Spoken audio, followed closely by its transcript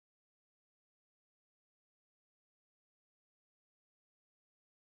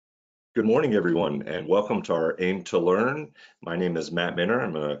Good morning, everyone, and welcome to our AIM2Learn. My name is Matt Minner.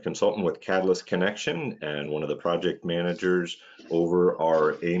 I'm a consultant with Catalyst Connection and one of the project managers over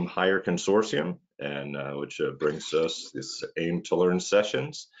our AIM Hire Consortium, and which brings us this AIM2Learn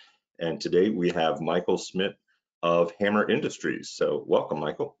sessions. And today we have Michael Schmitt of HAMR Industries. So welcome,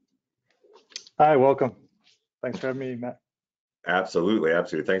 Michael. Hi, welcome. Thanks for having me, Matt. Absolutely,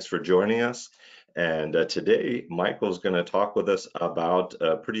 absolutely. Thanks for joining us. And today, Michael's going to talk with us about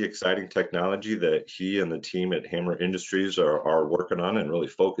a pretty exciting technology that he and the team at HAMR Industries are working on and really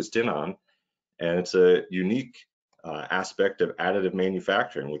focused in on. And it's a unique aspect of additive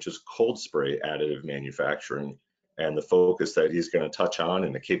manufacturing, which is cold spray additive manufacturing. And the focus that he's going to touch on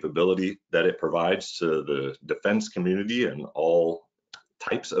and the capability that it provides to the defense community and all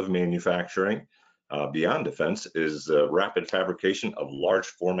types of manufacturing beyond defense is rapid fabrication of large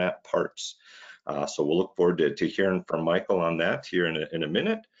format parts. So we'll look forward to hearing from Michael on that here in a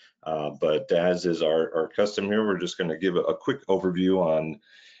minute. But as is our custom here, we're just going to give a quick overview on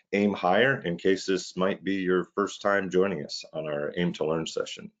AIM Hire in case this might be your first time joining us on our AIM2Learn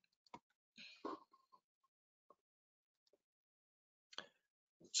session.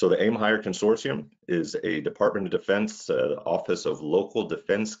 So the AIM Hire Consortium is a Department of Defense Office of Local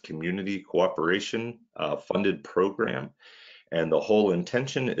Defense Community Cooperation funded program. And the whole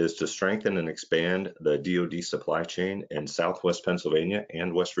intention is to strengthen and expand the DoD supply chain in Southwest Pennsylvania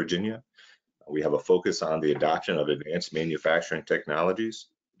and West Virginia. We have a focus on the adoption of advanced manufacturing technologies,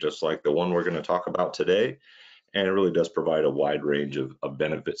 just like the one we're going to talk about today. And it really does provide a wide range of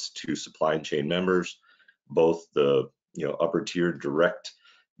benefits to supply chain members, both the upper tier direct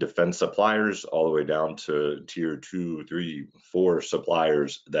defense suppliers all the way down to tier 2, 3, 4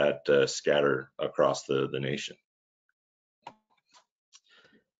 suppliers that scatter across the nation.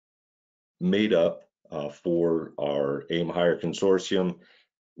 Made up for our AIM Hire Consortium,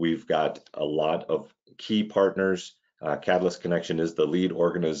 we've got a lot of key partners. Catalyst Connection is the lead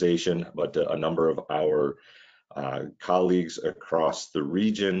organization, but a number of our colleagues across the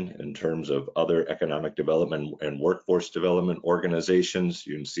region in terms of other economic development and workforce development organizations.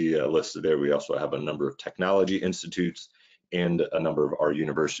 You can see listed there. We also have a number of technology institutes and a number of our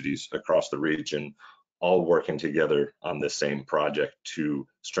universities across the region, all working together on the same project to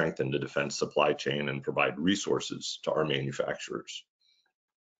strengthen the defense supply chain and provide resources to our manufacturers.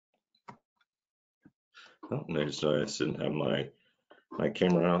 Oh, and I just didn't have my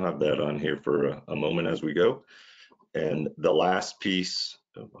camera. I'll have that on here for a moment as we go. And the last piece,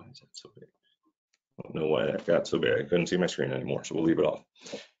 oh, why is that so big? I don't know why that got so big. I couldn't see my screen anymore, so we'll leave it off.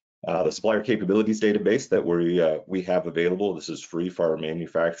 The supplier capabilities database that we have available, this is free for our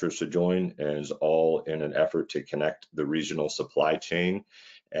manufacturers to join, and is all in an effort to connect the regional supply chain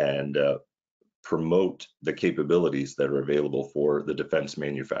and promote the capabilities that are available for the defense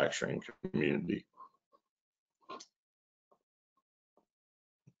manufacturing community.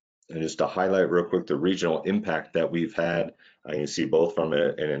 And just to highlight real quick the regional impact that we've had, you can see both from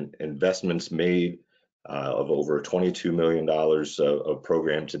an investments made of over $22 million of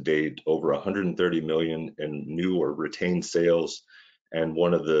program to date, over $130 million in new or retained sales, and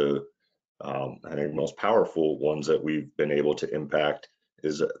one of the I think most powerful ones that we've been able to impact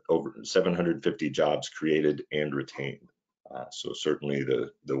is over 750 jobs created and retained. So certainly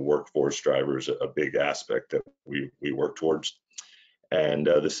the workforce driver is a big aspect that we work towards. And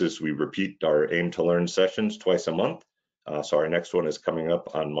we repeat our AIM2Learn sessions twice a month. So our next one is coming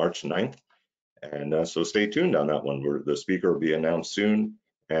up on March 9th. And so stay tuned on that one. The speaker will be announced soon.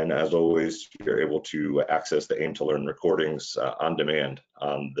 And as always, you're able to access the AIM2Learn recordings on demand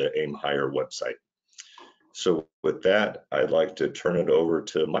on the AIM Hire website. So with that, I'd like to turn it over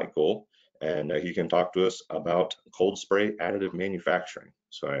to Michael, and he can talk to us about cold spray additive manufacturing.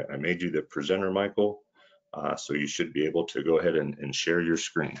 So I made you the presenter, Michael. So you should be able to go ahead and share your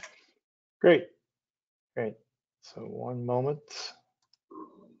screen. Great. So one moment.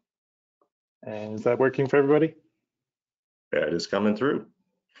 And is that working for everybody? Yeah, it is coming through.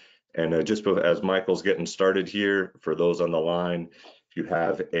 And just as Michael's getting started here, for those on the line, if you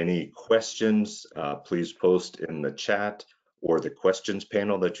have any questions, please post in the chat or the questions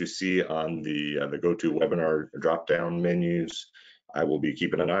panel that you see on the GoToWebinar drop-down menus. I will be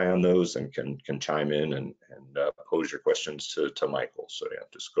keeping an eye on those and can chime in and pose your questions to Michael. So yeah,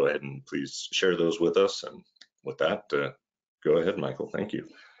 just go ahead and please share those with us. And with that, go ahead, Michael. Thank you.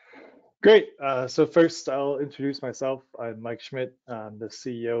 Great. So first, I'll introduce myself. I'm Mike Schmitt. I'm the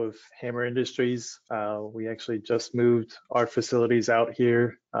CEO of HAMR Industries. We actually just moved our facilities out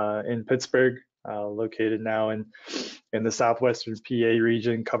here in Pittsburgh located now in the southwestern PA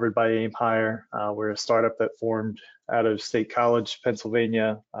region, covered by AIM2Learn. We're a startup that formed out of State College,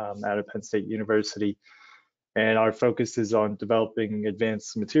 Pennsylvania, out of Penn State University. And our focus is on developing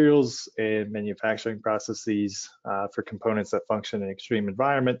advanced materials and manufacturing processes for components that function in extreme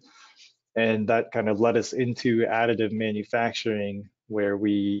environment. And that kind of led us into additive manufacturing, where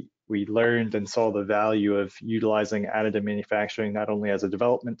we learned and saw the value of utilizing additive manufacturing not only as a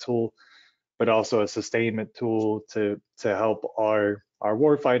development tool, but also a sustainment tool to help our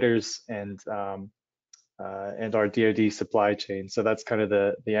warfighters and our DoD supply chain. So that's kind of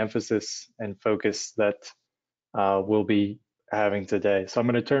the emphasis and focus that we'll be having today. So I'm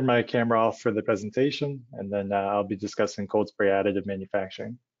going to turn my camera off for the presentation, and then I'll be discussing cold spray additive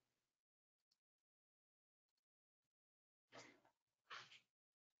manufacturing.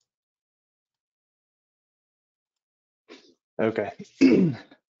 Okay.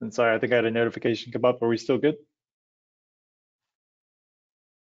 And sorry, I think I had a notification come up. Are we still good?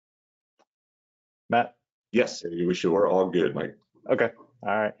 Matt? Yes, we sure are all good, Mike. Okay.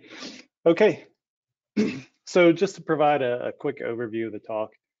 All right. Okay. So just to provide a quick overview of the talk,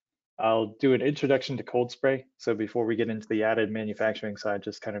 I'll do an introduction to cold spray. So before we get into the additive manufacturing side,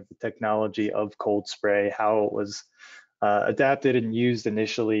 just kind of the technology of cold spray, how it was adapted and used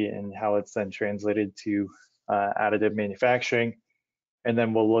initially, and how it's then translated to additive manufacturing. And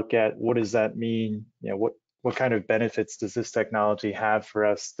then we'll look at what does that mean? You know, what kind of benefits does this technology have for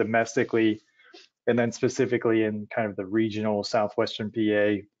us domestically, and then specifically in kind of the regional southwestern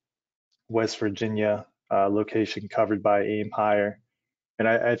PA, West Virginia location covered by AIM2Learn. And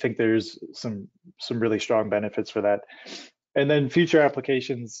I think there's some really strong benefits for that. And then future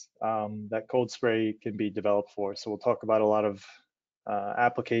applications that cold spray can be developed for. So we'll talk about a lot of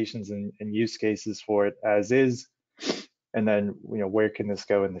applications and use cases for it as is, and then where can this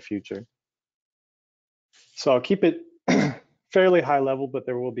go in the future. So I'll keep it fairly high level, but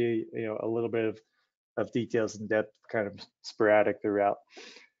there will be a little bit of details and depth kind of sporadic throughout.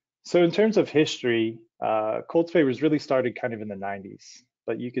 So in terms of history, cold spray was really started kind of in the 90s,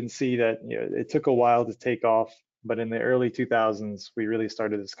 but you can see that it took a while to take off. But in the early 2000s, we really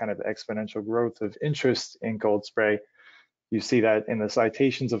started this kind of exponential growth of interest in cold spray. You see that in the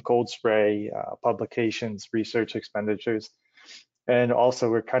citations of cold spray, publications, research expenditures, and also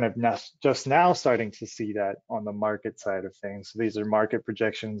we're kind of just now starting to see that on the market side of things. So these are market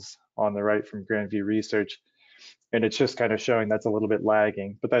projections on the right from Grandview Research. And it's just kind of showing that's a little bit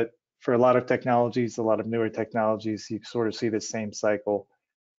lagging, but that for a lot of technologies, a lot of newer technologies, you sort of see the same cycle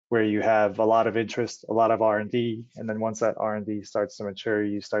where you have a lot of interest, a lot of R&D, and then once that R&D starts to mature,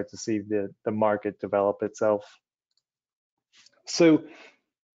 you start to see the market develop itself. So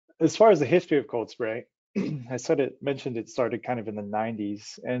as far as the history of cold spray, I mentioned it started kind of in the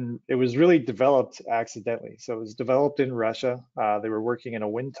 90s, and it was really developed accidentally. So it was developed in Russia. They were working in a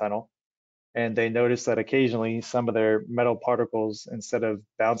wind tunnel, and they noticed that occasionally some of their metal particles, instead of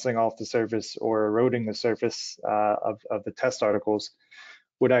bouncing off the surface or eroding the surface of the test articles,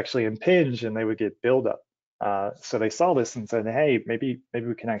 would actually impinge and they would get buildup. So they saw this and said, hey, maybe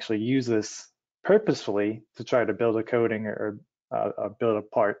we can actually use this purposefully to try to build a coating or build a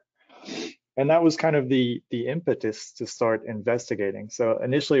part. And that was kind of the impetus to start investigating. So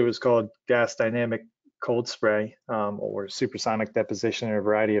initially it was called gas dynamic cold spray or supersonic deposition, or a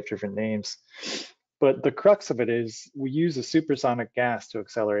variety of different names. But the crux of it is we use a supersonic gas to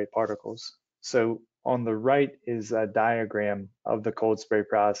accelerate particles. So on the right is a diagram of the cold spray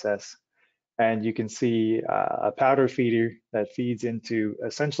process. And you can see a powder feeder that feeds into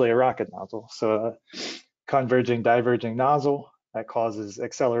essentially a rocket nozzle. So a converging, diverging nozzle that causes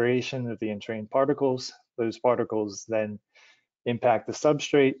acceleration of the entrained particles. Those particles then impact the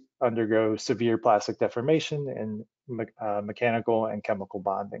substrate, undergo severe plastic deformation, and mechanical and chemical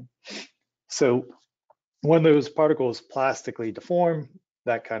bonding. So when those particles plastically deform,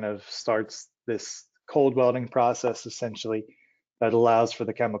 that kind of starts this cold welding process, essentially, that allows for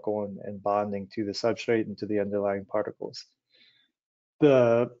the chemical and bonding to the substrate and to the underlying particles.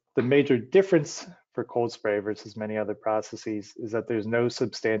 The major difference for cold spray versus many other processes is that there's no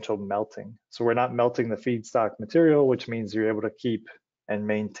substantial melting. So we're not melting the feedstock material, which means you're able to keep and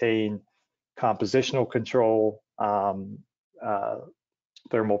maintain compositional control,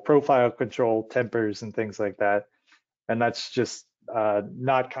 thermal profile control, tempers, and things like that. And that's just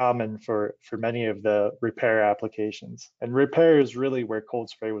not common for many of the repair applications. And repair is really where cold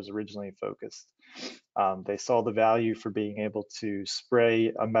spray was originally focused. They saw the value for being able to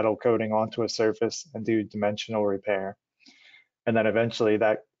spray a metal coating onto a surface and do dimensional repair. And then eventually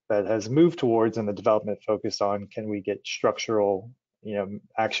that has moved towards, and the development focused on, can we get structural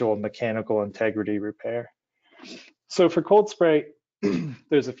actual mechanical integrity repair. So for cold spray,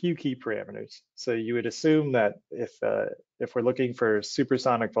 there's a few key parameters. So you would assume that if we're looking for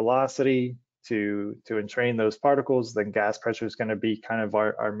supersonic velocity to entrain those particles, then gas pressure is going to be kind of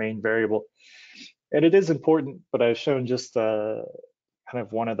our main variable. And it is important, but I've shown just kind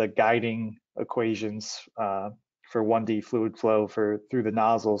of one of the guiding equations for 1D fluid flow through the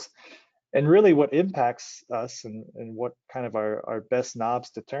nozzles. And really what impacts us and what kind of our best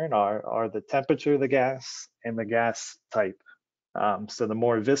knobs to turn are the temperature of the gas and the gas type. So the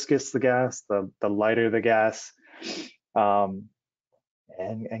more viscous the gas, the lighter the gas, and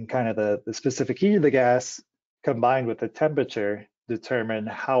kind of the specific heat of the gas combined with the temperature determine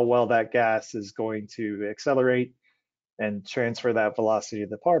how well that gas is going to accelerate and transfer that velocity of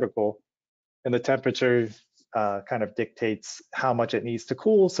the particle. And the temperature kind of dictates how much it needs to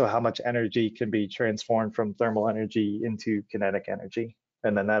cool, so how much energy can be transformed from thermal energy into kinetic energy.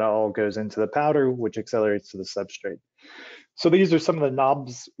 And then that all goes into the powder, which accelerates to the substrate. So these are some of the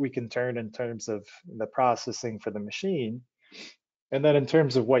knobs we can turn in terms of the processing for the machine. And then in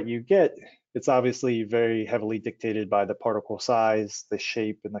terms of what you get, it's obviously very heavily dictated by the particle size, the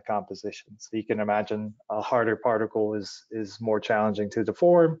shape, and the composition. So you can imagine a harder particle is more challenging to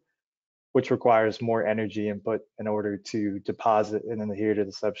deform, which requires more energy input in order to deposit and adhere to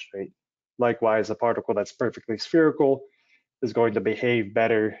the substrate. Likewise, a particle that's perfectly spherical is going to behave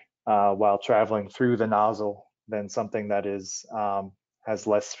better while traveling through the nozzle than something that has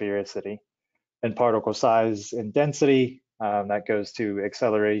less sphericity. And particle size and density, that goes to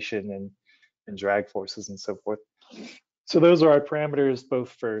acceleration and drag forces and so forth. So those are our parameters both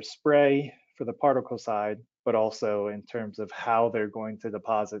for spray, for the particle side, but also in terms of how they're going to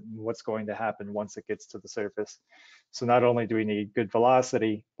deposit and what's going to happen once it gets to the surface. So not only do we need good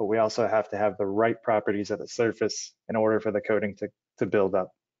velocity, but we also have to have the right properties at the surface in order for the coating to build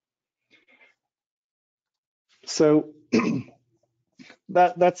up. So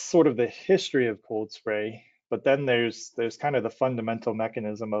that's sort of the history of cold spray. But then there's kind of the fundamental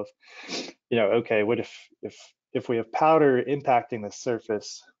mechanism of, okay, what if we have powder impacting the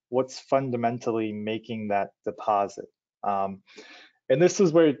surface, what's fundamentally making that deposit? And this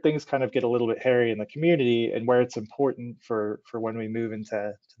is where things kind of get a little bit hairy in the community and where it's important for when we move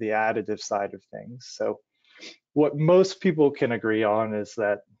into the additive side of things. So what most people can agree on is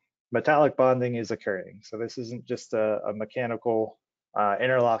that metallic bonding is occurring. So this isn't just a mechanical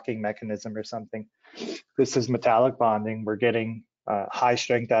interlocking mechanism or something. This is metallic bonding. We're getting high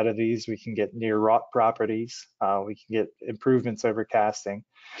strength out of these. We can get near wrought properties. We can get improvements over casting.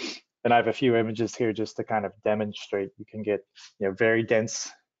 And I have a few images here just to kind of demonstrate. You can get very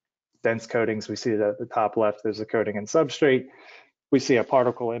dense coatings. We see that at the top left, there's a coating and substrate. We see a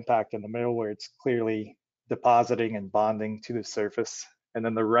particle impact in the middle where it's clearly depositing and bonding to the surface. And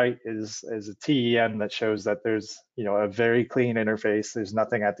then the right is a TEM that shows that there's a very clean interface. There's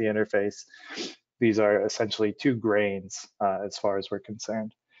nothing at the interface. These are essentially two grains as far as we're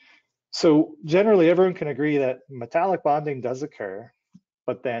concerned. So generally, everyone can agree that metallic bonding does occur,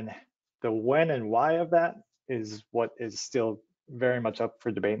 but then the when and why of that is what is still very much up for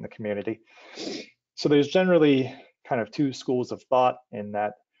debate in the community. So there's generally kind of two schools of thought in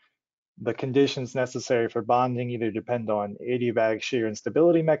that the conditions necessary for bonding either depend on adiabatic shear and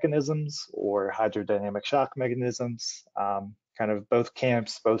stability mechanisms or hydrodynamic shock mechanisms. Kind of both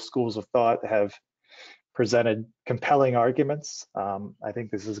camps, both schools of thought have presented compelling arguments. I think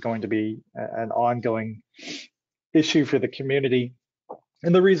this is going to be an ongoing issue for the community.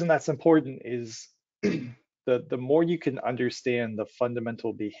 And the reason that's important is the more you can understand the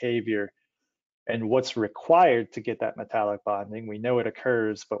fundamental behavior and what's required to get that metallic bonding, we know it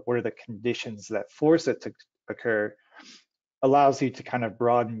occurs, but what are the conditions that force it to occur, allows you to kind of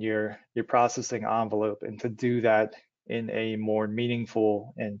broaden your processing envelope and to do that in a more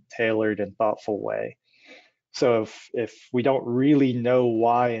meaningful and tailored and thoughtful way. So if we don't really know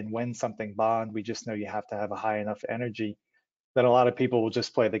why and when something bond, we just know you have to have a high enough energy, then a lot of people will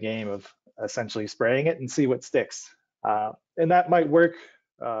just play the game of essentially spraying it and see what sticks. And that might work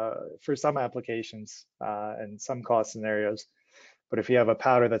for some applications and some cost scenarios. But if you have a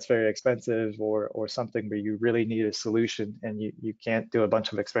powder that's very expensive or something where you really need a solution and you can't do a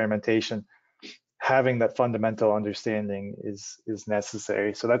bunch of experimentation, having that fundamental understanding is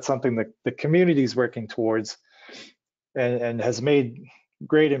necessary. So that's something that the community is working towards and has made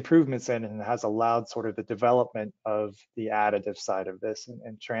great improvements in and has allowed sort of the development of the additive side of this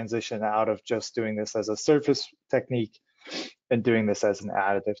and transition out of just doing this as a surface technique and doing this as an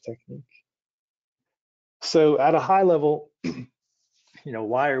additive technique. So at a high level,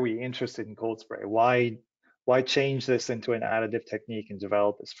 why are we interested in cold spray? Why why change this into an additive technique and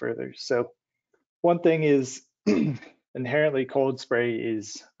develop this further? So one thing is inherently cold spray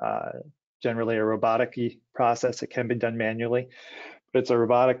is generally a robotic process. It can be done manually, but it's a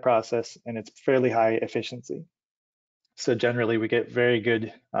robotic process and it's fairly high efficiency. So generally we get very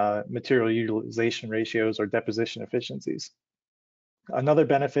good material utilization ratios or deposition efficiencies. Another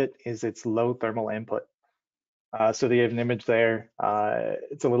benefit is its low thermal input. So they have an image there.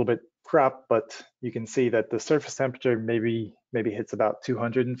 It's a little bit cropped, but you can see that the surface temperature maybe hits about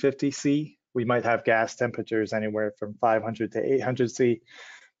 250 C. We might have gas temperatures anywhere from 500 to 800 C,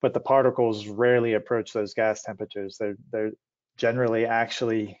 but the particles rarely approach those gas temperatures. They're generally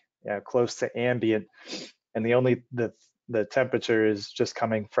actually close to ambient, and the temperature is just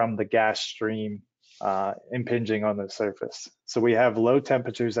coming from the gas stream impinging on the surface. So we have low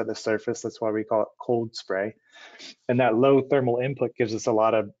temperatures at the surface. That's why we call it cold spray. And that low thermal input gives us a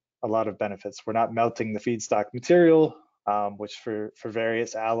lot of benefits. We're not melting the feedstock material, which for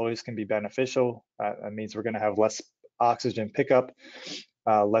various alloys can be beneficial. That means we're going to have less oxygen pickup,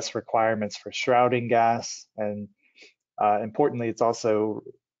 less requirements for shrouding gas, and importantly, it's also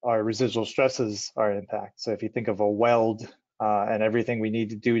our residual stresses are impact. So if you think of a weld and everything we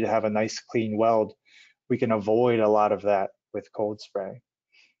need to do to have a nice clean weld, we can avoid a lot of that with cold spray.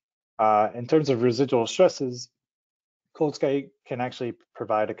 In terms of residual stresses, cold spray can actually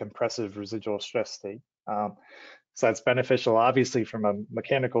provide a compressive residual stress state. So that's beneficial, obviously, from a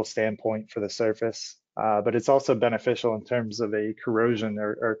mechanical standpoint for the surface, but it's also beneficial in terms of a corrosion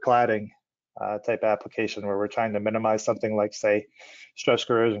or cladding type application where we're trying to minimize something like, say, stress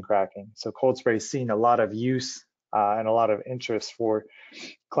corrosion cracking. So cold spray has seen a lot of use and a lot of interest for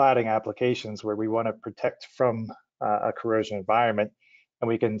cladding applications where we want to protect from a corrosion environment, and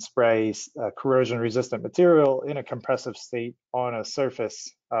we can spray corrosion resistant material in a compressive state on a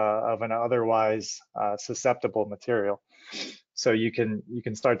surface of an otherwise susceptible material. So you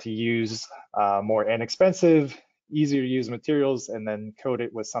can start to use more inexpensive, easier to use materials and then coat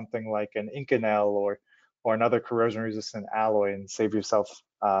it with something like an Inconel or another corrosion resistant alloy and save yourself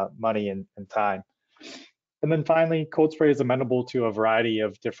money and time. And then finally, cold spray is amenable to a variety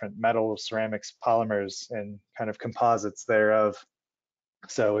of different metals, ceramics, polymers, and kind of composites thereof.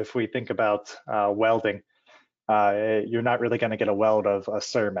 So if we think about welding, you're not really going to get a weld of a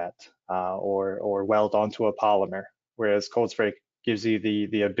cermet or weld onto a polymer, whereas cold spray gives you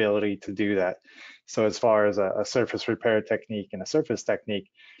the ability to do that. So as far as a surface repair technique and a surface technique,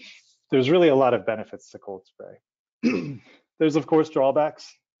 there's really a lot of benefits to cold spray. There's of course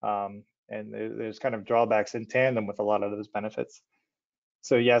drawbacks, and there's kind of drawbacks in tandem with a lot of those benefits.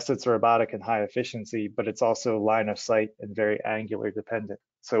 So yes, it's robotic and high efficiency, but it's also line of sight and very angular dependent.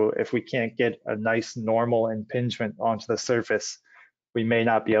 So if we can't get a nice normal impingement onto the surface, we may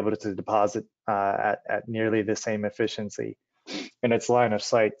not be able to deposit at nearly the same efficiency. And it's line of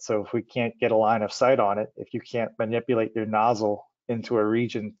sight. So if we can't get a line of sight on it, if you can't manipulate your nozzle into a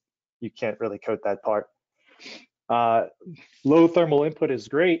region, you can't really coat that part. Low thermal input is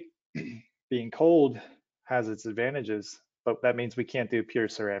great. Being cold has its advantages, but that means we can't do pure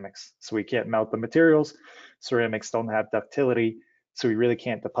ceramics. So we can't melt the materials. Ceramics don't have ductility, so we really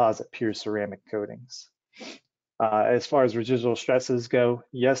can't deposit pure ceramic coatings. As far as residual stresses go,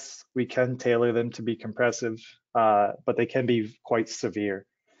 yes, we can tailor them to be compressive, but they can be quite severe.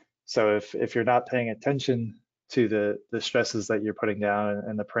 So if you're not paying attention to the stresses that you're putting down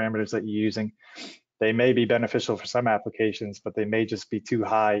and the parameters that you're using, they may be beneficial for some applications, but they may just be too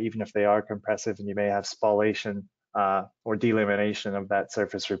high, even if they are compressive, and you may have spallation or delamination of that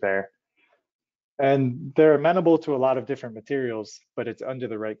surface repair. And they're amenable to a lot of different materials, but it's under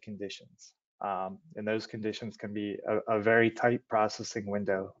the right conditions. And those conditions can be a very tight processing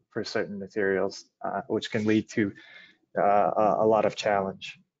window for certain materials, which can lead to a lot of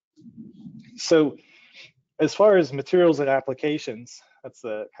challenge. So as far as materials and applications, that's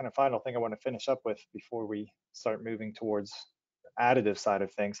the kind of final thing I want to finish up with before we start moving towards additive side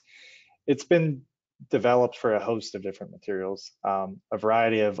of things. It's been developed for a host of different materials, a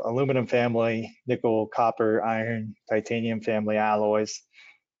variety of aluminum family, nickel, copper, iron, titanium family alloys,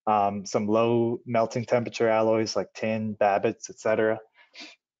 some low melting temperature alloys like tin, babbitt, etc.,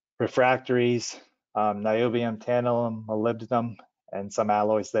 refractories, niobium, tantalum, molybdenum, and some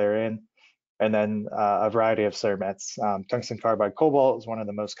alloys therein, and then a variety of cermets. Tungsten carbide cobalt is one of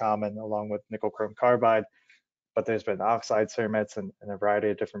the most common, along with nickel chrome carbide, but there's been oxide cermets and a variety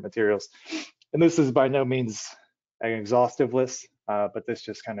of different materials. And this is by no means an exhaustive list, but this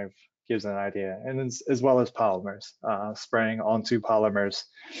just kind of gives an idea. And as well as polymers, spraying onto polymers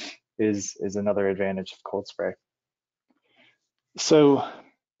is another advantage of cold spray. So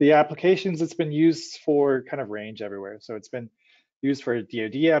The applications it's been used for kind of range everywhere. So it's been used for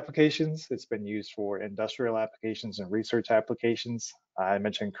DoD applications. It's been used for industrial applications and research applications. I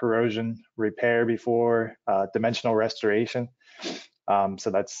mentioned corrosion repair before, dimensional restoration.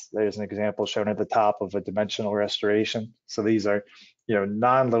 So there's an example shown at the top of a dimensional restoration. So these are,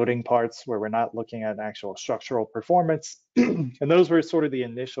 non-loading parts where we're not looking at actual structural performance. And those were sort of the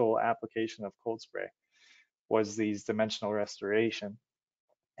initial application of cold spray, was these dimensional restoration,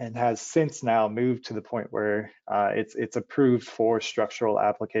 and has since now moved to the point where it's approved for structural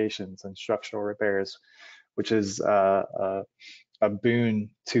applications and structural repairs, which is a boon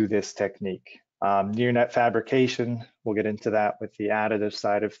to this technique. Near net fabrication, we'll get into that with the additive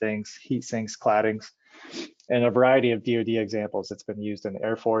side of things, heat sinks, claddings, and a variety of DoD examples. It's been used in the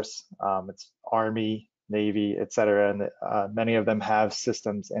Air Force, it's Army, Navy, et cetera, and many of them have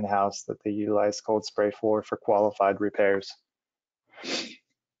systems in-house that they utilize cold spray for qualified repairs.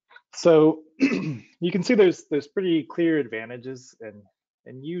 So you can see there's pretty clear advantages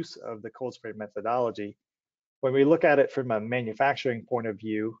in use of the cold spray methodology. When we look at it from a manufacturing point of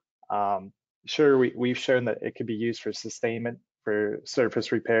view, sure, we've shown that it could be used for sustainment, for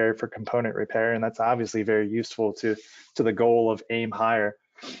surface repair, for component repair, and that's obviously very useful to the goal of aim higher.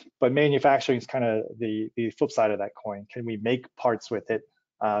 But manufacturing is kind of the flip side of that coin. Can we make parts with it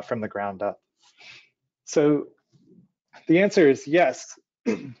from the ground up? So the answer is yes.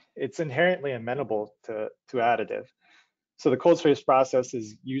 It's inherently amenable to additive. So the cold spray process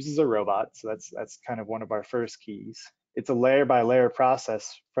uses a robot. So that's kind of one of our first keys. It's a layer by layer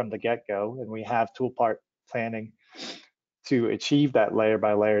process from the get-go, and we have tool part planning to achieve that layer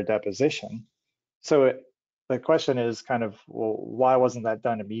by layer deposition. So the question is kind of, well, why wasn't that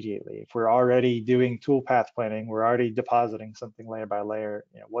done immediately? If we're already doing tool path planning, we're already depositing something layer by layer,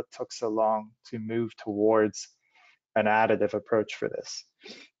 what took so long to move towards an additive approach for this?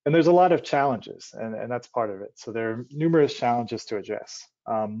 And there's a lot of challenges, and that's part of it. So there are numerous challenges to address.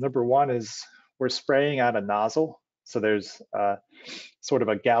 Number one is we're spraying out a nozzle. So there's sort of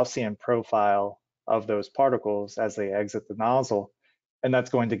a Gaussian profile of those particles as they exit the nozzle, and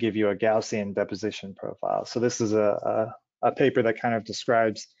that's going to give you a Gaussian deposition profile. So this is a paper that kind of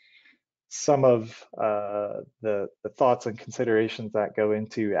describes some of the thoughts and considerations that go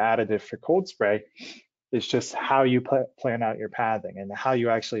into additive for cold spray. It's just how you plan out your pathing and how you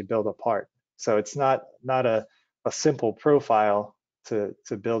actually build a part. So it's not a simple profile to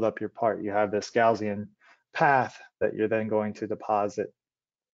build up your part. You have this Gaussian path that you're then going to deposit.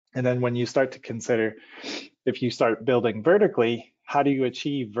 And then when you start to consider, if you start building vertically, how do you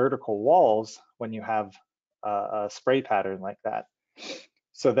achieve vertical walls when you have a spray pattern like that?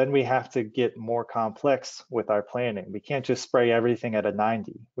 So then we have to get more complex with our planning. We can't just spray everything at a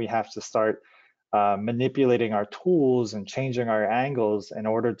 90. We have to start manipulating our tools and changing our angles in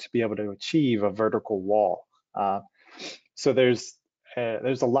order to be able to achieve a vertical wall. So there's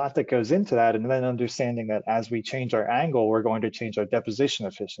a lot that goes into that, and then understanding that as we change our angle, we're going to change our deposition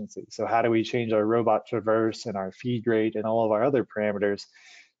efficiency. So how do we change our robot traverse and our feed rate and all of our other parameters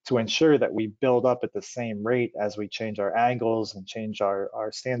to ensure that we build up at the same rate as we change our angles and change our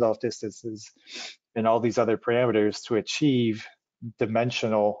standoff distances and all these other parameters to achieve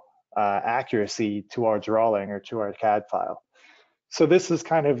dimensional accuracy to our drawing or to our CAD file. So this is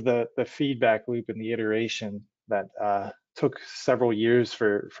kind of the feedback loop and the iteration that took several years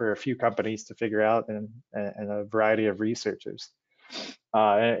for a few companies to figure out, and a variety of researchers.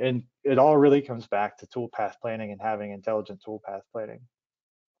 And it all really comes back to tool path planning and having intelligent tool path planning.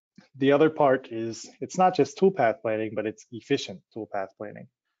 The other part is it's not just tool path planning, but it's efficient tool path planning.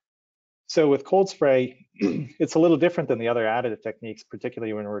 So with cold spray, it's a little different than the other additive techniques,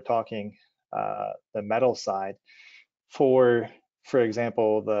 particularly when we're talking the metal side. For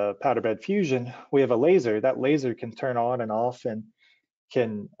example, the powder bed fusion, we have a laser. That laser can turn on and off and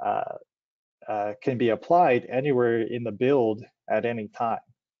can be applied anywhere in the build at any time.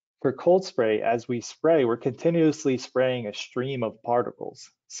 For cold spray, as we spray, we're continuously spraying a stream of particles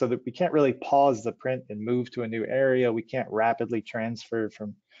so that we can't really pause the print and move to a new area. We can't rapidly transfer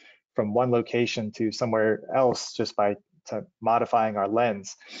from one location to somewhere else just by modifying our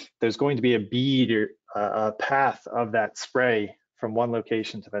lens. There's going to be a bead or a path of that spray from one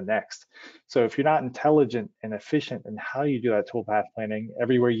location to the next. So if you're not intelligent and efficient in how you do that tool path planning,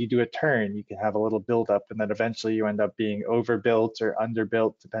 everywhere you do a turn, you can have a little buildup, and then eventually you end up being overbuilt or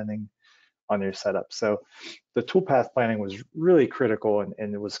underbuilt depending on your setup. So the tool path planning was really critical,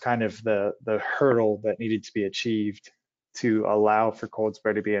 and it was kind of the hurdle that needed to be achieved to allow for cold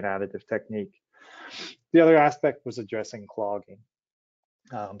spray to be an additive technique. The other aspect was addressing clogging.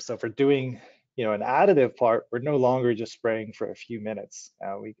 So for doing an additive part, we're no longer just spraying for a few minutes.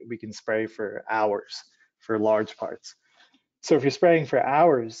 We can spray for hours for large parts. So if you're spraying for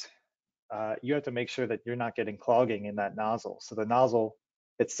hours, you have to make sure that you're not getting clogging in that nozzle. So the nozzle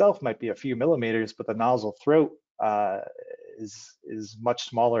itself might be a few millimeters, but the nozzle throat is much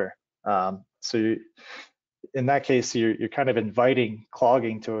smaller. So in that case, you're kind of inviting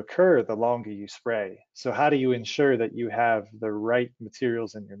clogging to occur the longer you spray. So how do you ensure that you have the right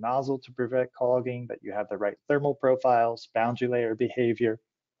materials in your nozzle to prevent clogging, that you have the right thermal profiles, boundary layer behavior?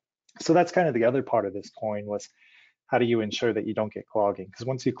 So that's kind of the other part of this coin, was how do you ensure that you don't get clogging? Because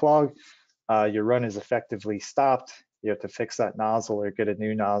once you clog, your run is effectively stopped. You have to fix that nozzle or get a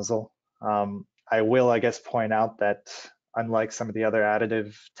new nozzle. I will, I guess, point out that unlike some of the other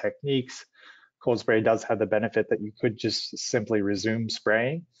additive techniques, cold spray does have the benefit that you could just simply resume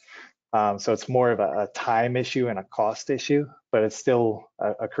spraying. So it's more of a time issue and a cost issue, but it's still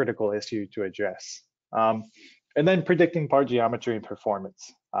a critical issue to address. And then predicting part geometry and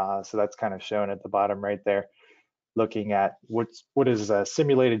performance. So that's kind of shown at the bottom right there, looking at what does a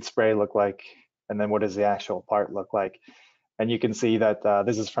simulated spray look like, and then what does the actual part look like. And you can see that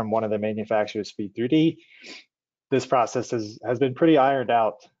this is from one of the manufacturers, Speed 3D. This process has been pretty ironed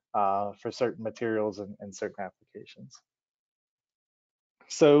out for certain materials and certain applications.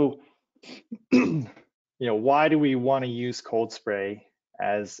 So, why do we want to use cold spray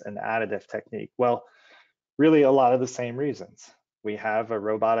as an additive technique? Well, really a lot of the same reasons. We have a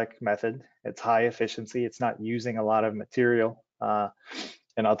robotic method. It's high efficiency. It's not using a lot of material.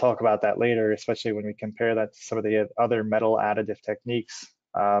 And I'll talk about that later, especially when we compare that to some of the other metal additive techniques.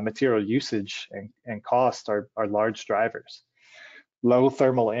 Material usage and cost are large drivers. Low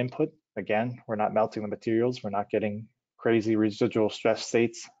thermal input. Again, we're not melting the materials. We're not getting crazy residual stress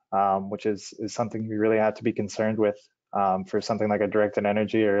states, which is something we really have to be concerned with for something like a directed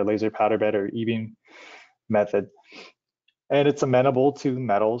energy or a laser powder bed or E-beam method. And it's amenable to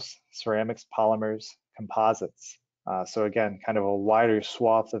metals, ceramics, polymers, composites. So again, kind of a wider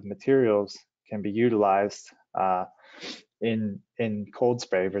swath of materials can be utilized in cold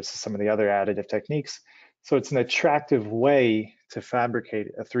spray versus some of the other additive techniques. So it's an attractive way to fabricate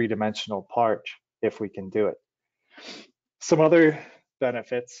a three-dimensional part if we can do it. Some other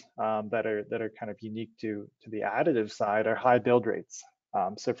benefits that are kind of unique to the additive side are high build rates.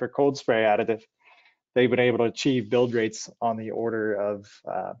 So for cold spray additive, they've been able to achieve build rates on the order of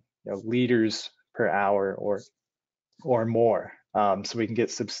liters per hour or more. So we can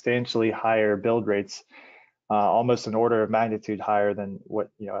get substantially higher build rates, almost an order of magnitude higher than what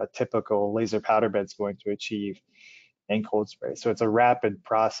a typical laser powder bed is going to achieve in cold spray. So it's a rapid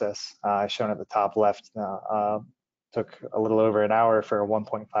process. Shown at the top left, took a little over an hour for a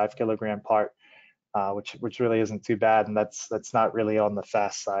 1.5 kilogram part, which really isn't too bad, and that's not really on the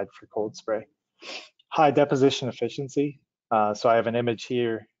fast side for cold spray. High deposition efficiency. So I have an image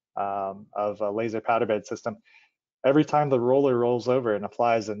here of a laser powder bed system. Every time the roller rolls over and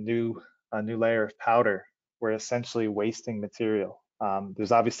applies a new layer of powder, we're essentially wasting material.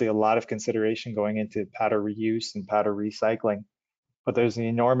 There's obviously a lot of consideration going into powder reuse and powder recycling, but there's an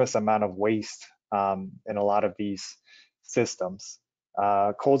enormous amount of waste in a lot of these systems.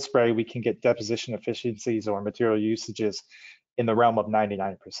 Cold spray, we can get deposition efficiencies or material usages in the realm of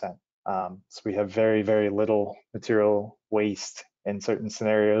 99%. So we have very, very little material waste in certain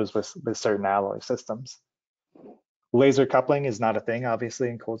scenarios with certain alloy systems. Laser coupling is not a thing, obviously,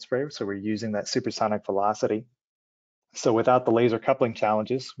 in cold spray, so we're using that supersonic velocity. So without the laser coupling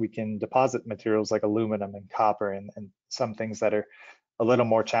challenges, we can deposit materials like aluminum and copper and some things that are a little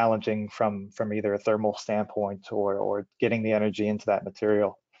more challenging from either a thermal standpoint or getting the energy into that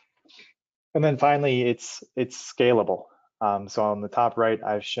material. And then finally, it's scalable. So on the top right,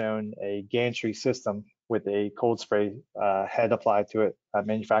 I've shown a gantry system with a cold spray head applied to it,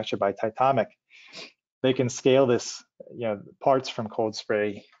 manufactured by Titomic. They can scale this, parts from cold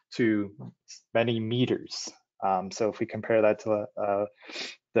spray to many meters. So if we compare that to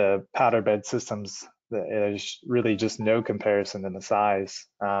the powder bed systems, there's really just no comparison in the size.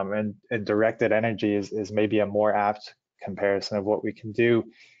 And directed energy is maybe a more apt comparison of what we can do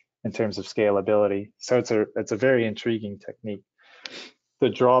in terms of scalability. So it's a very intriguing technique. The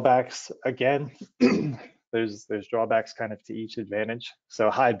drawbacks, again, there's drawbacks kind of to each advantage. So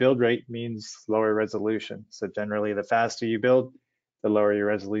high build rate means lower resolution. So generally, the faster you build, the lower your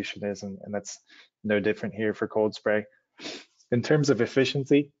resolution is, and that's no different here for cold spray. In terms of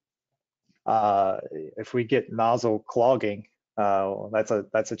efficiency, if we get nozzle clogging, that's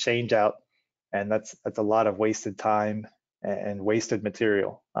a change out, and that's a lot of wasted time and wasted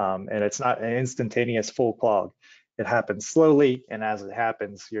material. And it's not an instantaneous full clog. It happens slowly, and as it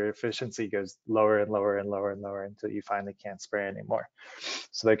happens, your efficiency goes lower and lower and lower and lower until you finally can't spray anymore.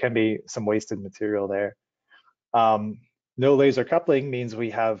 So there can be some wasted material there. No laser coupling means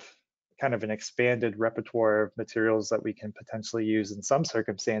we have kind of an expanded repertoire of materials that we can potentially use in some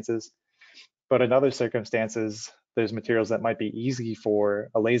circumstances, but in other circumstances, there's materials that might be easy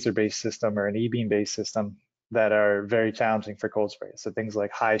for a laser-based system or an e-beam-based system that are very challenging for cold spray. So things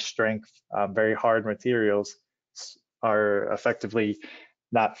like high strength, very hard materials are effectively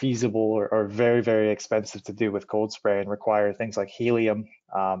not feasible or very, very expensive to do with cold spray and require things like helium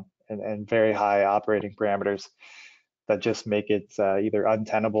and very high operating parameters that just make it either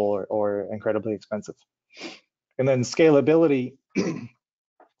untenable or incredibly expensive. And then scalability,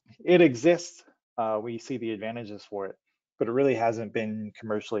 it exists. We see the advantages for it, but it really hasn't been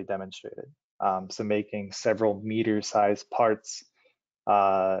commercially demonstrated. So making several meter-sized parts,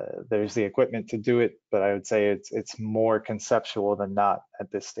 there's the equipment to do it, but I would say it's more conceptual than not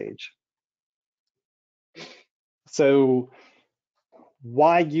at this stage. So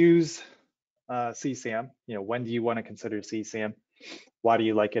why use CSAM? You know, when do you want to consider CSAM? Why do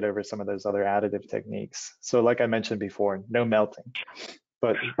you like it over some of those other additive techniques? So like I mentioned before, no melting,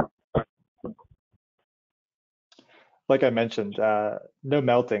 but like I mentioned, no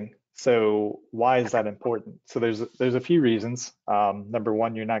melting. So why is that important? So there's a few reasons. Number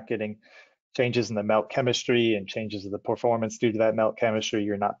one, you're not getting changes in the melt chemistry and changes in the performance due to that melt chemistry.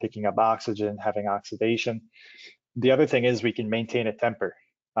 You're not picking up oxygen, having oxidation. The other thing is we can maintain a temper.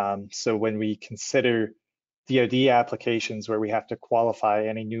 So when we consider DoD applications where we have to qualify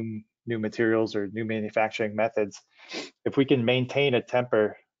any new materials or new manufacturing methods, if we can maintain a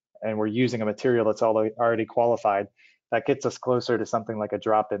temper and we're using a material that's already qualified, that gets us closer to something like a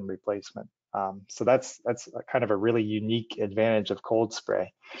drop-in replacement. So that's kind of a really unique advantage of cold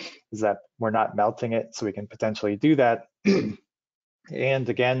spray, is that we're not melting it, so we can potentially do that. And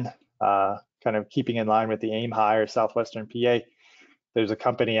again, kind of keeping in line with the AIM hire, southwestern PA, there's a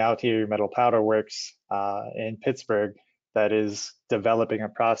company out here, Metal Powder Works in Pittsburgh, that is developing a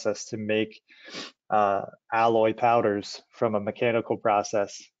process to make alloy powders from a mechanical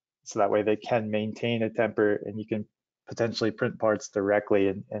process, so that way they can maintain a temper and you can potentially print parts directly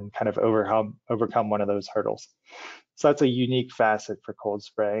and kind of overcome one of those hurdles. So that's a unique facet for cold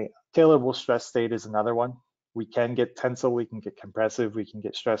spray. Tailorable stress state is another one. We can get tensile, we can get compressive, we can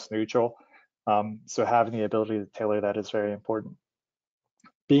get stress neutral. So having the ability to tailor that is very important.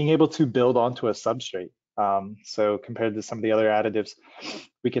 Being able to build onto a substrate. So compared to some of the other additives,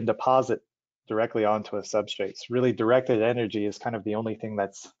 we can deposit directly onto a substrate. So really directed energy is kind of the only thing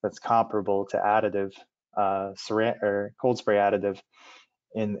that's comparable to additive, or cold spray additive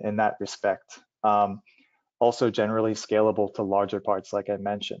in that respect. Also generally scalable to larger parts, like I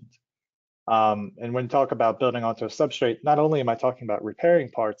mentioned. And when talk about building onto a substrate, not only am I talking about repairing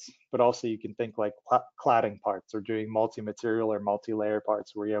parts, but also you can think like cladding parts or doing multi-material or multi-layer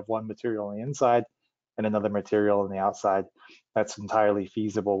parts where you have one material on the inside and another material on the outside. That's entirely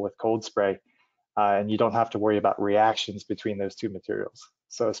feasible with cold spray. And you don't have to worry about reactions between those two materials.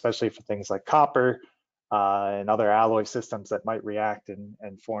 So especially for things like copper and other alloy systems that might react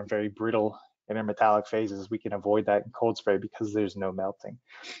and form very brittle intermetallic phases, we can avoid that in cold spray because there's no melting.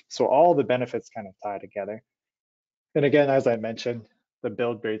 So all the benefits kind of tie together. And again, as I mentioned, the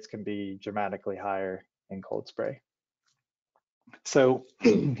build rates can be dramatically higher in cold spray. So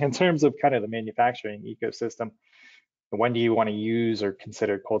in terms of kind of the manufacturing ecosystem, when do you want to use or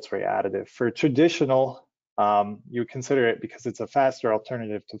consider cold spray additive? For traditional, you consider it because it's a faster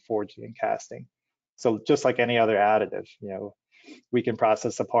alternative to forging and casting. So just like any other additive, you know, we can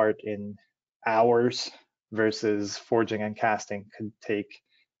process a part in hours versus forging and casting could take,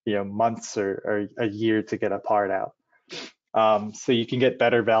 you know, months or a year to get a part out. So you can get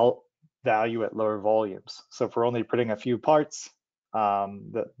better value at lower volumes. So if we're only putting a few parts,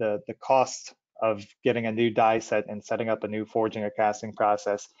 the cost of getting a new die set and setting up a new forging or casting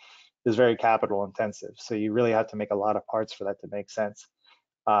process is very capital intensive. So you really have to make a lot of parts for that to make sense.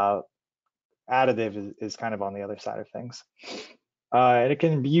 Additive is kind of on the other side of things. And it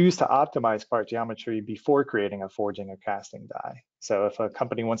can be used to optimize part geometry before creating a forging or casting die. So if a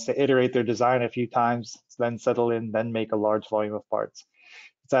company wants to iterate their design a few times, then settle in, then make a large volume of parts,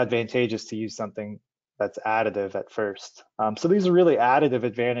 it's advantageous to use something that's additive at first. So these are really additive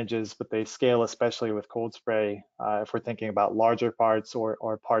advantages, but they scale especially with cold spray if we're thinking about larger parts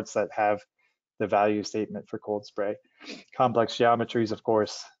or parts that have the value statement for cold spray. Complex geometries, of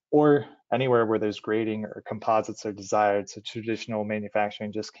course, or anywhere where there's grading or composites are desired. So traditional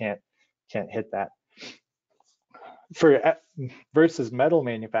manufacturing just can't hit that. For versus metal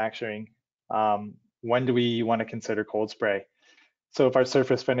manufacturing, when do we want to consider cold spray? So if our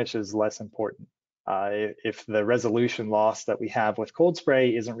surface finish is less important, if the resolution loss that we have with cold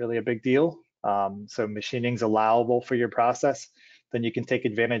spray isn't really a big deal, so machining's allowable for your process, then you can take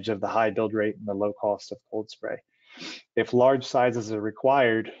advantage of the high build rate and the low cost of cold spray. If large sizes are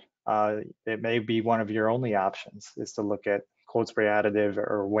required, it may be one of your only options is to look at cold spray additive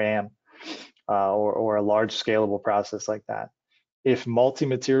or WAM, or a large scalable process like that. If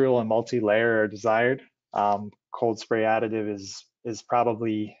multi-material and multi-layer are desired, cold spray additive is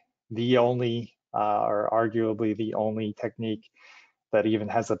probably the only, or arguably the only technique that even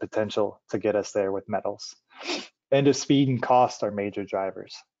has the potential to get us there with metals. And if speed and cost are major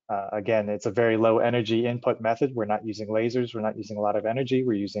drivers. Again, it's a very low energy input method. We're not using lasers. We're not using a lot of energy.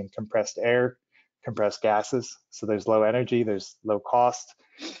 We're using compressed air, compressed gases. So there's low energy, there's low cost.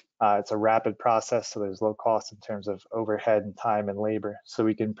 It's a rapid process, so there's low cost in terms of overhead and time and labor. So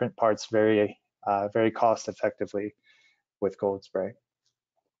we can print parts very cost effectively with cold spray.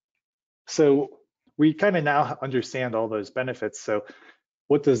 So we kind of now understand all those benefits. So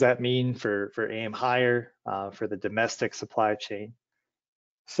what does that mean for AIM Higher, for the domestic supply chain?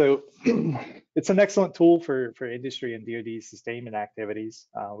 So it's an excellent tool for industry and DoD sustainment activities.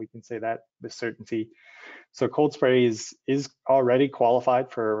 We can say that with certainty. So cold spray is already qualified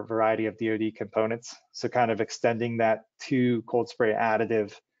for a variety of DoD components. So kind of extending that to cold spray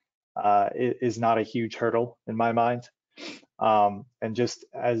additive is not a huge hurdle in my mind. And just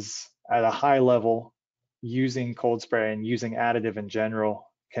as at a high level, using cold spray and using additive in general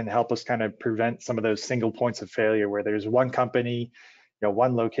can help us kind of prevent some of those single points of failure where there's one company,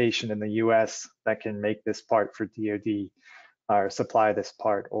 one location in the US that can make this part for DoD or supply this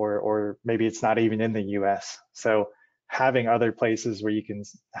part, or maybe it's not even in the US. So having other places where you can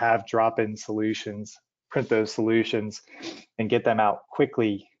have drop-in solutions, print those solutions and get them out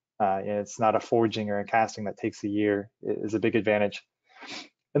quickly, it's not a forging or a casting that takes a year, is a big advantage.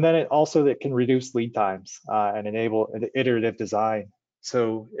 And then it can reduce lead times and enable an iterative design.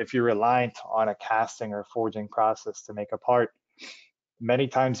 So if you're reliant on a casting or forging process to make a part, many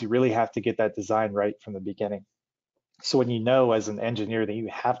times you really have to get that design right from the beginning. So when you know as an engineer that you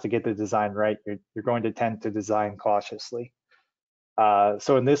have to get the design right, you're going to tend to design cautiously.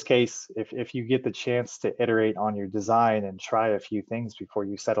 So in this case, if you get the chance to iterate on your design and try a few things before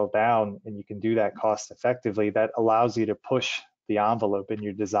you settle down, and you can do that cost effectively, that allows you to push the envelope in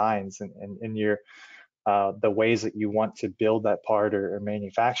your designs and in your the ways that you want to build that part or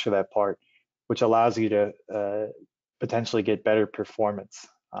manufacture that part, which allows you to potentially get better performance.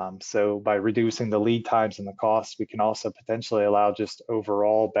 So by reducing the lead times and the costs, we can also potentially allow just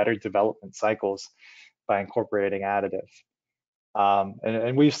overall better development cycles by incorporating additive.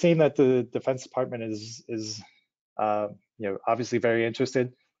 And we've seen that the Defense Department is obviously very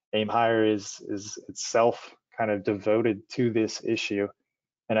interested. AIM Higher is itself kind of devoted to this issue.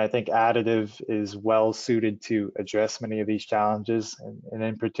 And I think additive is well suited to address many of these challenges. And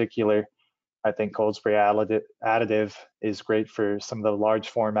in particular, I think cold spray additive is great for some of the large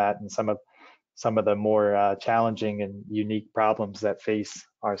format and some of the more challenging and unique problems that face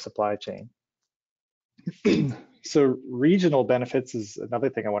our supply chain. So regional benefits is another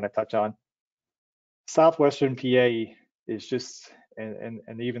thing I want to touch on. Southwestern PA is just,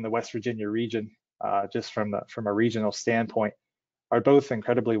 and even the West Virginia region, just from a regional standpoint, are both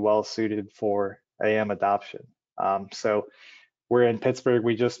incredibly well suited for AM adoption. So we're in Pittsburgh,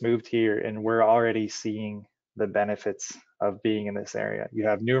 we just moved here, and we're already seeing the benefits of being in this area. You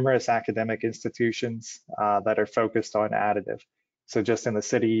have numerous academic institutions that are focused on additive. So just in the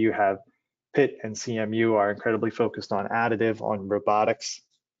city, you have Pitt and CMU are incredibly focused on additive, on robotics.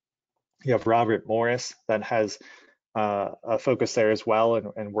 You have Robert Morris that has a focus there as well,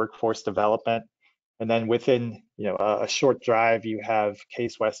 and workforce development. And then within a short drive, you have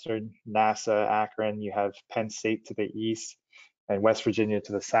Case Western, NASA, Akron, you have Penn State to the east, and West Virginia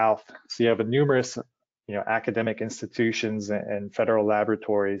to the south. So you have a numerous academic institutions and federal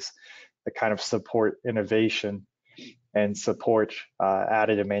laboratories that kind of support innovation and support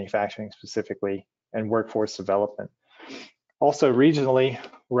additive manufacturing specifically, and workforce development. Also regionally,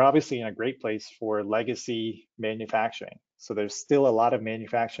 we're obviously in a great place for legacy manufacturing. So there's still a lot of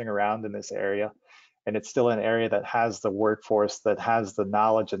manufacturing around in this area, and it's still an area that has the workforce, that has the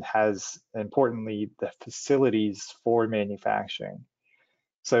knowledge, and has, importantly, the facilities for manufacturing.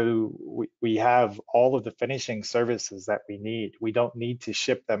 So we have all of the finishing services that we need. We don't need to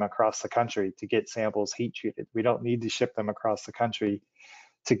ship them across the country to get samples heat treated. We don't need to ship them across the country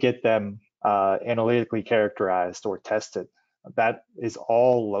to get them analytically characterized or tested. That is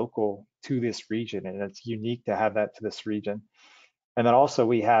all local to this region, and it's unique to have that to this region. And then also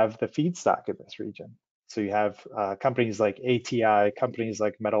we have the feedstock in this region. So you have companies like ATI, companies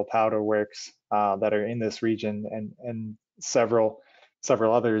like Metal Powder Works that are in this region, and several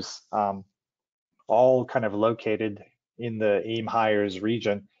others, all kind of located in the AIM hires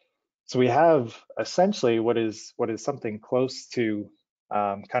region. So we have essentially what is something close to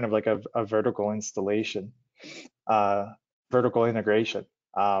kind of like a vertical installation, vertical integration.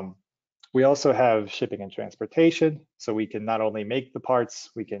 We also have shipping and transportation, so we can not only make the parts,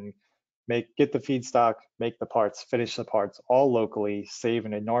 we can get the feedstock, make the parts, finish the parts all locally, save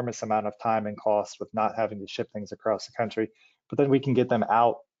an enormous amount of time and cost with not having to ship things across the country. But then we can get them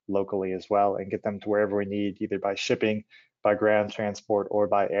out locally as well and get them to wherever we need, either by shipping, by ground transport, or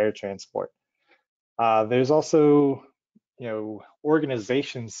by air transport. There's also,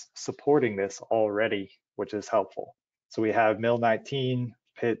 organizations supporting this already, which is helpful. So we have Mill 19,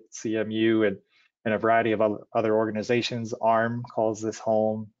 Pitt, CMU, and a variety of other organizations. ARM calls this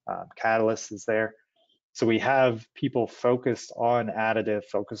home. Catalyst is there. So we have people focused on additive,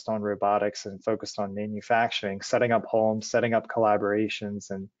 focused on robotics, and focused on manufacturing, setting up homes, setting up collaborations,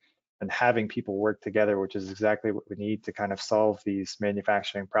 and having people work together, which is exactly what we need to kind of solve these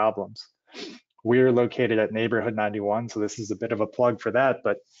manufacturing problems. We're located at Neighborhood 91, so this is a bit of a plug for that,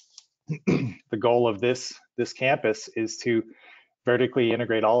 but the goal of this campus is to vertically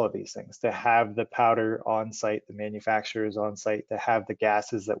integrate all of these things, to have the powder on site, the manufacturers on site, to have the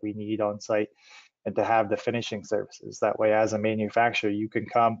gases that we need on site, and to have the finishing services. That way, as a manufacturer, you can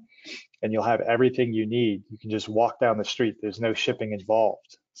come and you'll have everything you need. You can just walk down the street. There's no shipping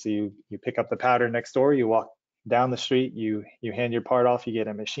involved. So you pick up the powder next door, you walk down the street, you hand your part off, you get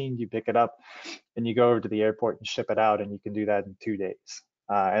a machine, you pick it up, and you go over to the airport and ship it out, and you can do that in 2 days.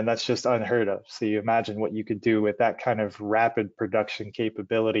 And that's just unheard of. So you imagine what you could do with that kind of rapid production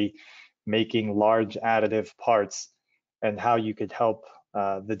capability, making large additive parts, and how you could help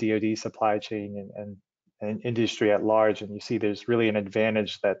the DoD supply chain and industry at large. And you see there's really an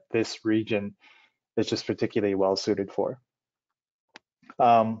advantage that this region is just particularly well suited for.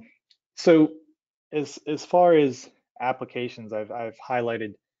 So as far as applications, I've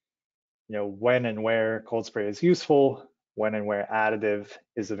highlighted, when and where cold spray is useful, when and where additive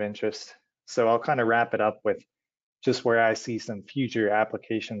is of interest. So I'll kind of wrap it up with just where I see some future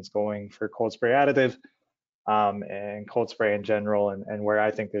applications going for cold spray additive and cold spray in general, and where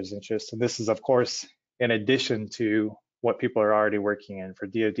I think there's interest. And this is, of course, in addition to what people are already working in for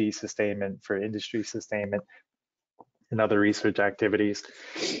DoD sustainment, for industry sustainment, and other research activities.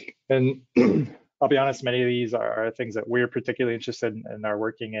 And I'll be honest, many of these are things that we're particularly interested in and are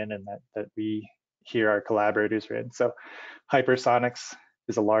working in, and that we hear our collaborators are in. So hypersonics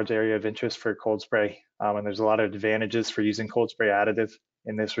is a large area of interest for cold spray, and there's a lot of advantages for using cold spray additive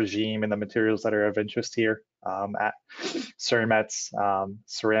in this regime and the materials that are of interest here. At cermets,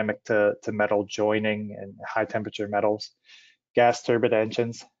 ceramic to metal joining, and high temperature metals. Gas turbine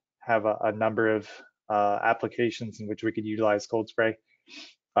engines have a number of applications in which we could utilize cold spray.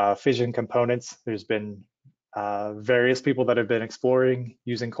 Fission components, there's been various people that have been exploring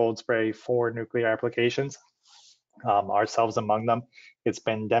using cold spray for nuclear applications, ourselves among them. It's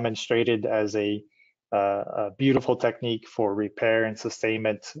been demonstrated as a beautiful technique for repair and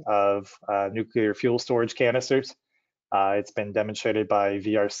sustainment of nuclear fuel storage canisters. It's been demonstrated by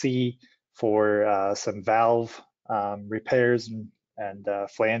VRC for some valve repairs and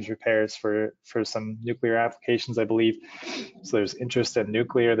flange repairs for some nuclear applications, I believe. So there's interest in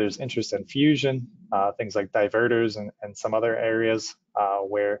nuclear, there's interest in fusion, things like diverters and some other areas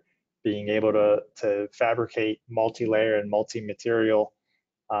where being able to fabricate multi-layer and multi-material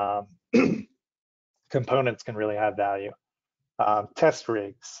components can really have value. Test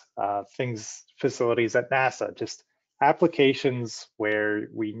rigs, facilities at NASA, just applications where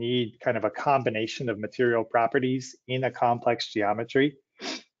we need kind of a combination of material properties in a complex geometry,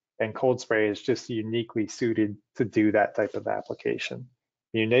 and cold spray is just uniquely suited to do that type of application.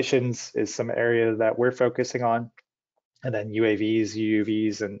 Munitions is some area that we're focusing on, and then UAVs,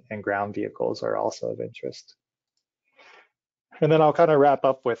 UUVs, and ground vehicles are also of interest. And then I'll kind of wrap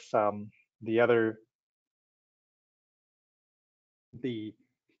up with the other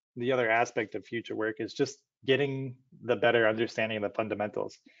aspect of future work is just getting the better understanding of the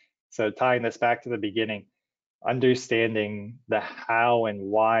fundamentals. So tying this back to the beginning, understanding the how and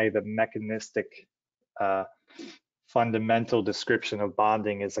why the mechanistic fundamental description of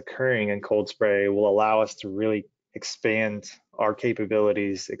bonding is occurring in cold spray will allow us to really expand our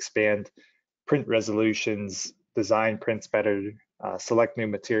capabilities, expand print resolutions, design prints better, select new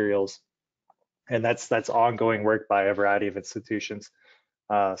materials. And that's ongoing work by a variety of institutions.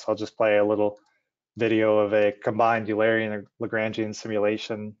 So I'll just play a little video of a combined Eulerian and Lagrangian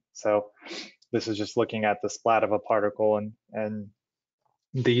simulation. So this is just looking at the splat of a particle, and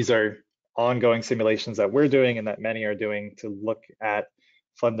these are ongoing simulations that we're doing and that many are doing to look at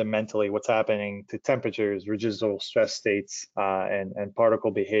fundamentally what's happening to temperatures, residual stress states, and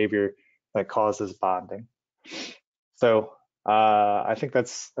particle behavior that causes bonding. So I think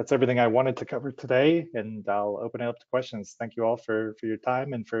that's everything I wanted to cover today, and I'll open it up to questions. Thank you all for your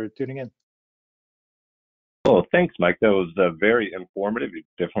time and for tuning in. Well, thanks, Mike. That was very informative. You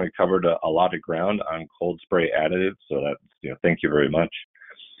definitely covered a lot of ground on cold spray additive. So that's, thank you very much.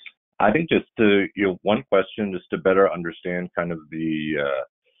 I think just to, one question, just to better understand kind of the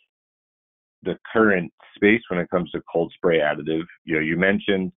current space when it comes to cold spray additive. You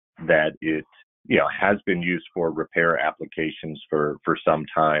mentioned that it, has been used for repair applications for some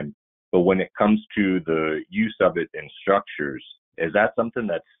time. But when it comes to the use of it in structures, is that something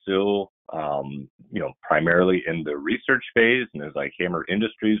that's still, primarily in the research phase? And is like HAMR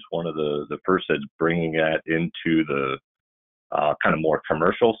Industries one of the first that's bringing that into the kind of more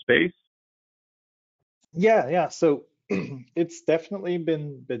commercial space? Yeah. So it's definitely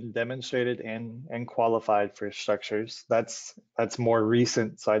been demonstrated and qualified for structures. That's more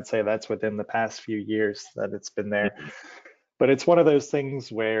recent. So I'd say that's within the past few years that it's been there. But it's one of those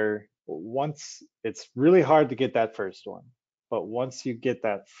things where once it's really hard to get that first one, but once you get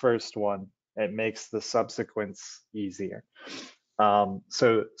that first one, it makes the subsequents easier.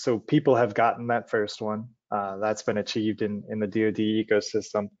 So people have gotten that first one. That's been achieved in the DoD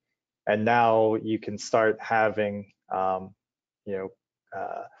ecosystem, and now you can start having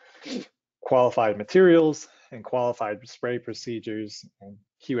qualified materials and qualified spray procedures and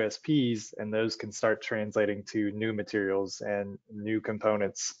QSPs, and those can start translating to new materials and new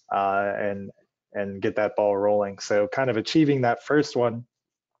components, and get that ball rolling. So kind of achieving that first one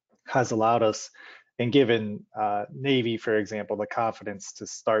has allowed us and given Navy, for example, the confidence to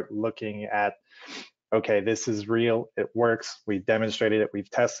start looking at, okay, this is real, it works, we've demonstrated it, we've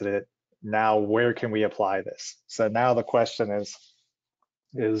tested it, now where can we apply this? So now the question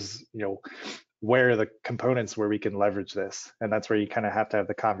is where are the components where we can leverage this? And that's where you kind of have to have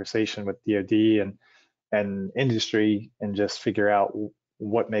the conversation with DoD and industry and just figure out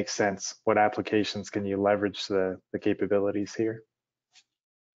what makes sense, what applications can you leverage the capabilities here.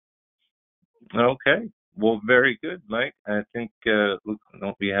 Okay. Well, very good, Mike. I think we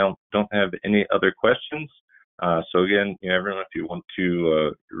don't have any other questions. So again, everyone, if you want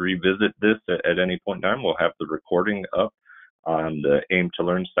to revisit this at any point in time, we'll have the recording up on the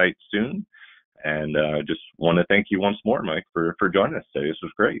AIM2Learn site soon. And just want to thank you once more, Mike, for joining us today. This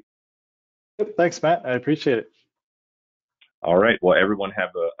was great. Thanks, Matt. I appreciate it. All right. Well, everyone have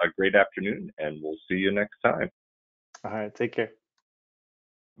a great afternoon, and we'll see you next time. All right. Take care.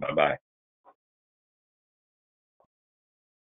 Bye-bye.